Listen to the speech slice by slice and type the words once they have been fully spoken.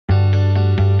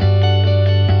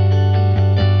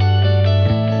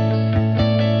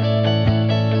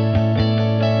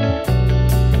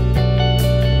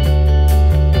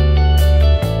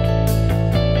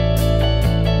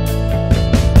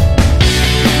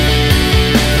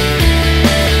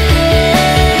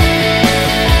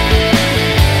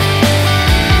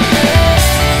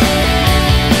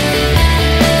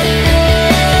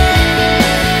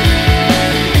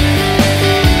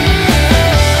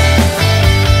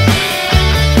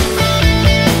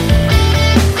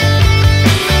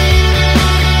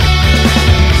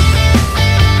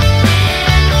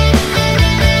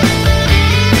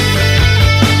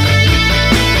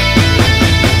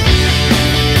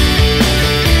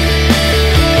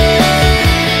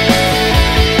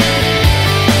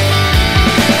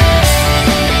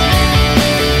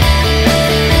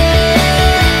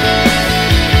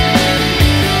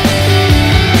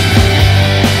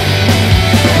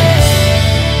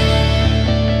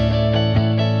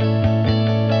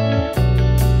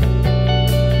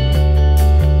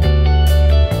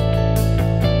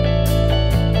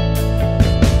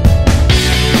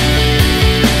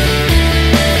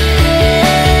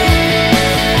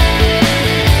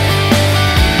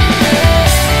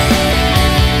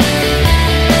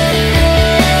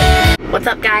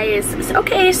guys.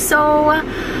 Okay, so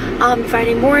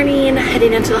Friday morning,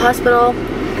 heading into the hospital.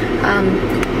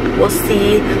 We'll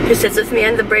see who sits with me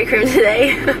in the break room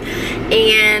today.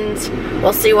 And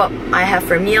we'll see what I have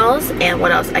for meals and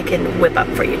what else I can whip up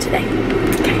for you today.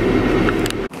 Okay.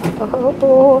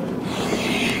 Oh,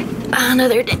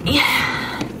 another day.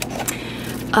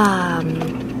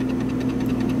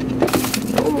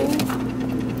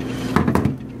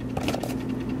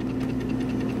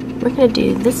 We're gonna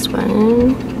do this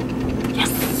one. Yes.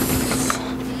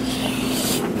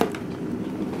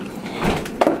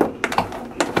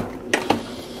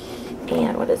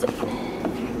 And what is it?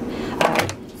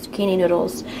 Zucchini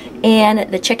noodles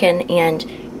and the chicken, and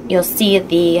you'll see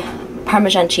the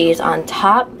Parmesan cheese on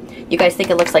top. You guys think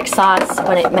it looks like sauce.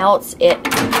 When it melts, it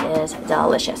is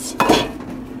delicious.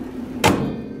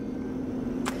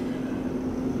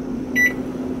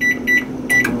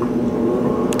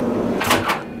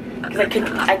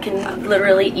 I can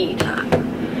literally eat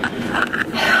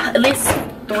at least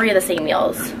 3 of the same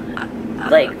meals,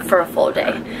 like for a full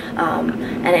day.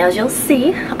 And as you'll see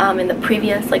in the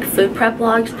previous food prep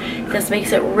vlogs, this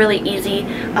makes it really easy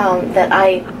that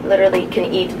I literally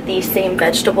can eat these same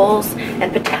vegetables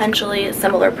and potentially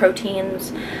similar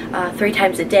proteins 3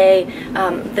 times a day.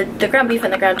 The ground beef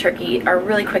and the ground turkey are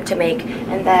really quick to make,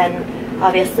 and then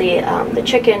obviously the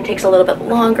chicken takes a little bit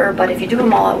longer, but if you do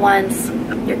them all at once,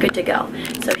 you're good to go.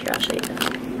 So here, I'll show you this.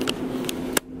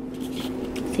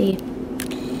 See?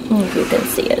 If you can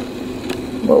see it.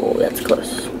 Whoa, that's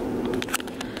close.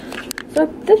 So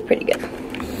that's pretty good.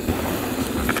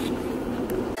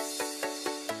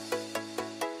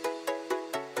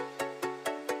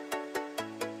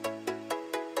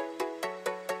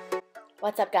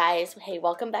 What's up, guys? Hey,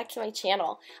 welcome back to my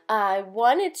channel. I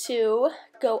wanted to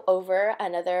go over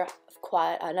another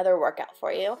workout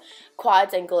for you,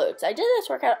 quads and glutes. I did this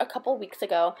workout a couple weeks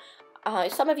ago.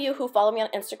 Some of you who follow me on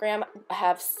Instagram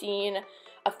have seen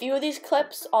a few of these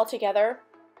clips all together.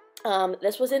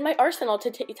 This was in my arsenal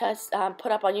to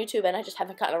put up on YouTube, and I just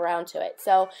haven't gotten around to it.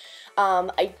 So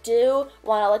I do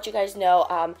want to let you guys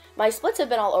know my splits have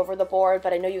been all over the board,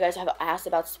 but I know you guys have asked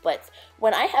about splits.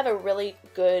 When I have a really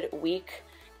good week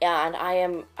and I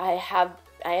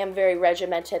am very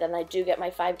regimented and I do get my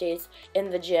 5 days in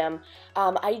the gym,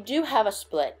 I do have a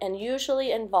split, and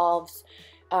usually involves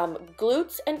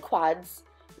glutes and quads,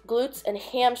 glutes and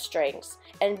hamstrings,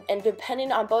 and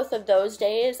depending on both of those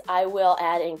days, I will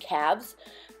add in calves,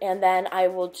 and then I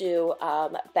will do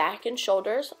back and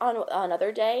shoulders on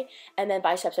another day, and then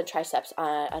biceps and triceps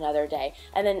on another day.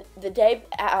 And then the day,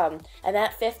 and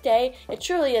that 5th day, it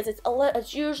truly is,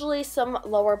 it's usually some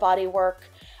lower body work,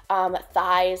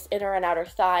 thighs, inner and outer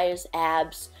thighs,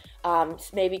 abs,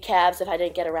 maybe calves if I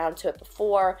didn't get around to it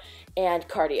before, and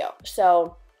cardio.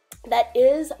 So that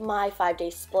is my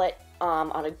 5-day split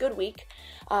on a good week.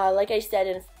 Like I said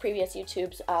in previous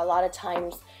YouTubes, a lot of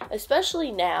times,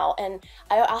 especially now, and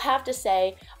I'll have to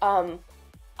say,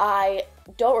 I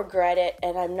don't regret it,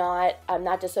 and I'm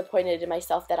not disappointed in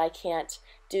myself that I can't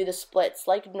do the splits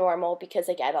like normal, because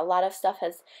again, a lot of stuff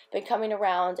has been coming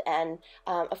around, and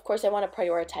of course I want to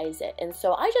prioritize it. And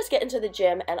so I just get into the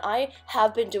gym, and I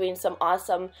have been doing some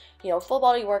awesome, full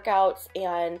body workouts,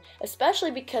 and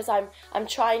especially because I'm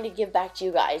trying to give back to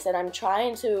you guys, and I'm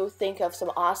trying to think of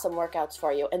some awesome workouts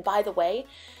for you. And by the way,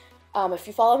 if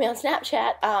you follow me on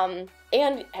Snapchat,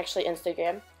 and actually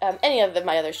Instagram, any of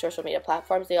my other social media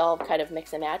platforms, they all kind of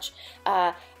mix and match.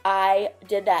 I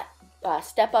did that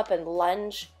step up and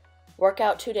lunge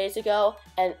workout 2 days ago,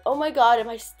 and oh my god, am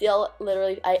I still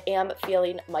I am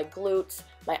feeling my glutes,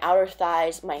 my outer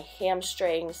thighs, my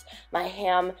hamstrings, my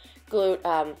ham glute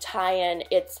tie-in.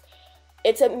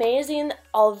 It's amazing.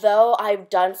 Although I've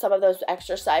done some of those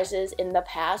exercises in the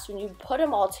past, when you put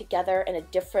them all together in a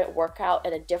different workout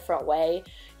in a different way,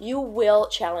 you will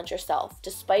challenge yourself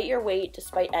despite your weight,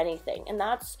 despite anything. And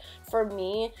that's, for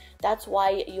me, that's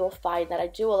why you'll find that I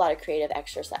do a lot of creative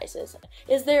exercises.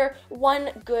 Is there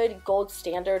one good gold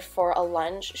standard for a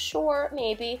lunge? Sure,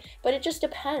 maybe, but it just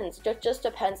depends. It just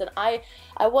depends. And I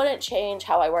wouldn't change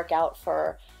how I work out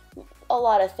for a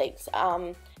lot of things.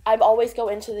 I always go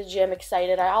into the gym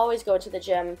excited. I always go into the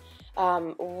gym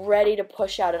ready to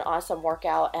push out an awesome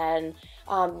workout, and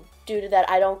due to that,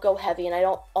 I don't go heavy, and I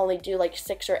don't only do like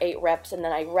 6 or 8 reps and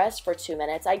then I rest for 2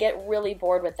 minutes. I get really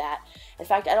bored with that. In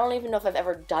fact, I don't even know if I've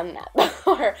ever done that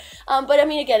before. But I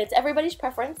mean, again, it's everybody's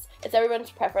preference. It's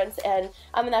everyone's preference, and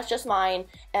I mean, that's just mine.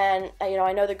 And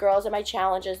I know the girls in my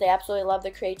challenges, they absolutely love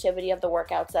the creativity of the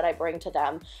workouts that I bring to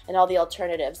them and all the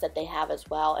alternatives that they have as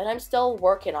well. And I'm still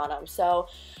working on them. So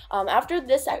after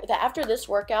this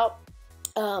workout,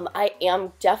 I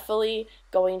am definitely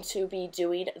going to be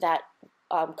doing that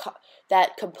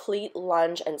that complete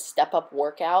lunge and step up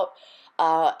workout,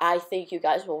 I think you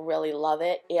guys will really love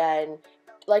it. And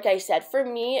like I said, for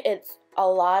me, it's a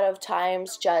lot of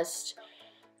times just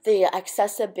the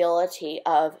accessibility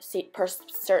of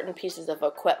certain pieces of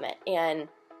equipment, and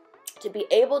to be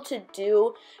able to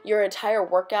do your entire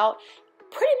workout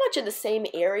pretty much in the same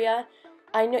area.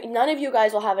 I know none of you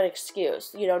guys will have an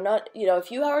excuse.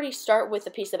 If you already start with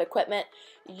a piece of equipment,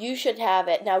 you should have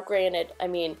it. Now, granted, I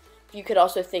mean, you could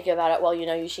also think about it, well,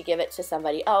 you should give it to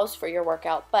somebody else for your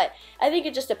workout, but I think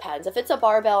it just depends. If it's a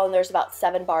barbell and there's about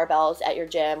 7 barbells at your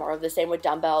gym, or the same with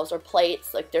dumbbells or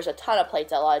plates, like there's a ton of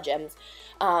plates at a lot of gyms,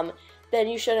 then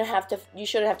you shouldn't have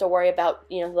to worry about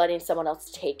letting someone else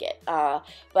take it.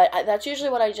 But that's usually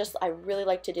what I really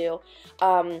like to do.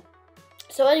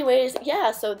 So anyways,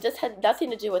 yeah, so this had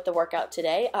nothing to do with the workout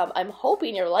today. I'm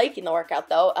hoping you're liking the workout,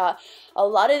 though. A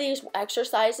lot of these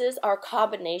exercises are a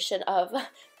combination of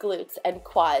glutes and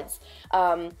quads.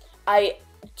 I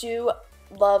do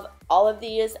love all of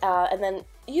these, and then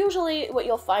usually what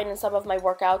you'll find in some of my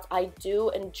workouts, I do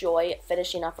enjoy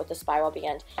finishing off with the spiral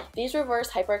band. These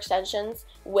reverse hyperextensions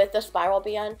with the spiral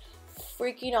band,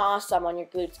 freaking awesome on your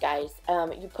glutes, guys.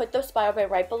 You put the spiral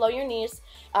band right below your knees.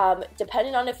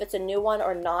 Depending on if it's a new one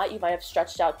or not, you might have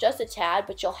stretched out just a tad,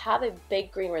 but you'll have a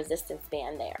big green resistance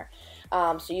band there.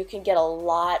 So you can get a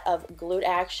lot of glute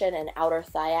action and outer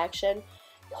thigh action.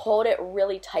 Hold it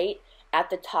really tight at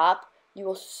the top. You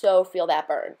will so feel that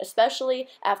burn, especially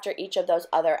after each of those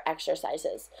other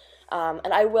exercises.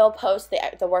 And I will post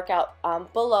the workout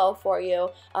below for you,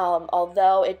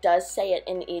 although it does say it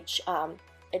in each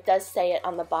it does say it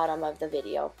on the bottom of the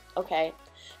video, okay?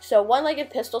 So one-legged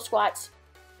pistol squats.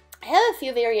 I have a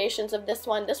few variations of this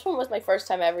one. This one was my first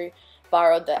time I ever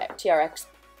borrowed the TRX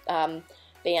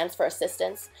bands for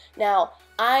assistance. Now,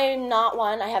 I'm not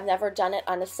one. I have never done it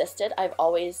unassisted. I've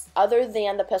always, other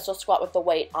than the pistol squat with the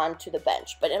weight onto the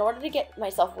bench. But in order to get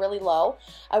myself really low,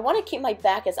 I want to keep my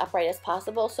back as upright as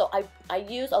possible, so I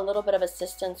use a little bit of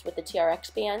assistance with the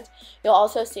TRX band. You'll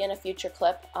also see in a future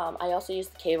clip, I also use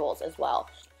the cables as well.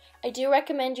 I do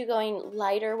recommend you going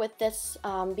lighter with this,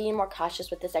 being more cautious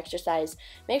with this exercise.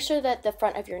 Make sure that the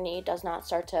front of your knee does not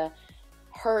start to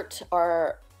hurt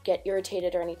or get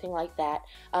irritated or anything like that.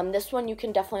 This one you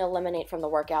can definitely eliminate from the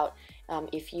workout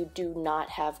if you do not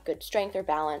have good strength or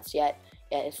balance yet.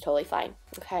 Yeah, it's totally fine.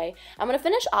 Okay, I'm gonna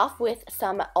finish off with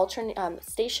some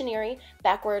stationary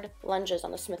backward lunges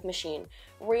on the Smith machine.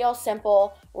 Real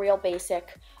simple, real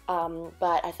basic,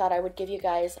 but I thought I would give you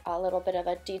guys a little bit of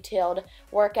a detailed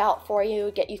workout for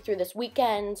you, get you through this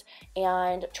weekend,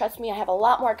 and trust me, I have a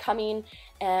lot more coming,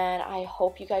 and I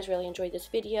hope you guys really enjoyed this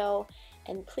video.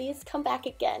 And please come back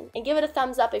again and give it a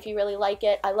thumbs up if you really like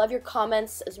it. I love your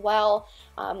comments as well.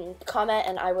 Comment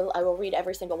and I will read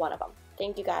every single one of them.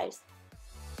 Thank you guys.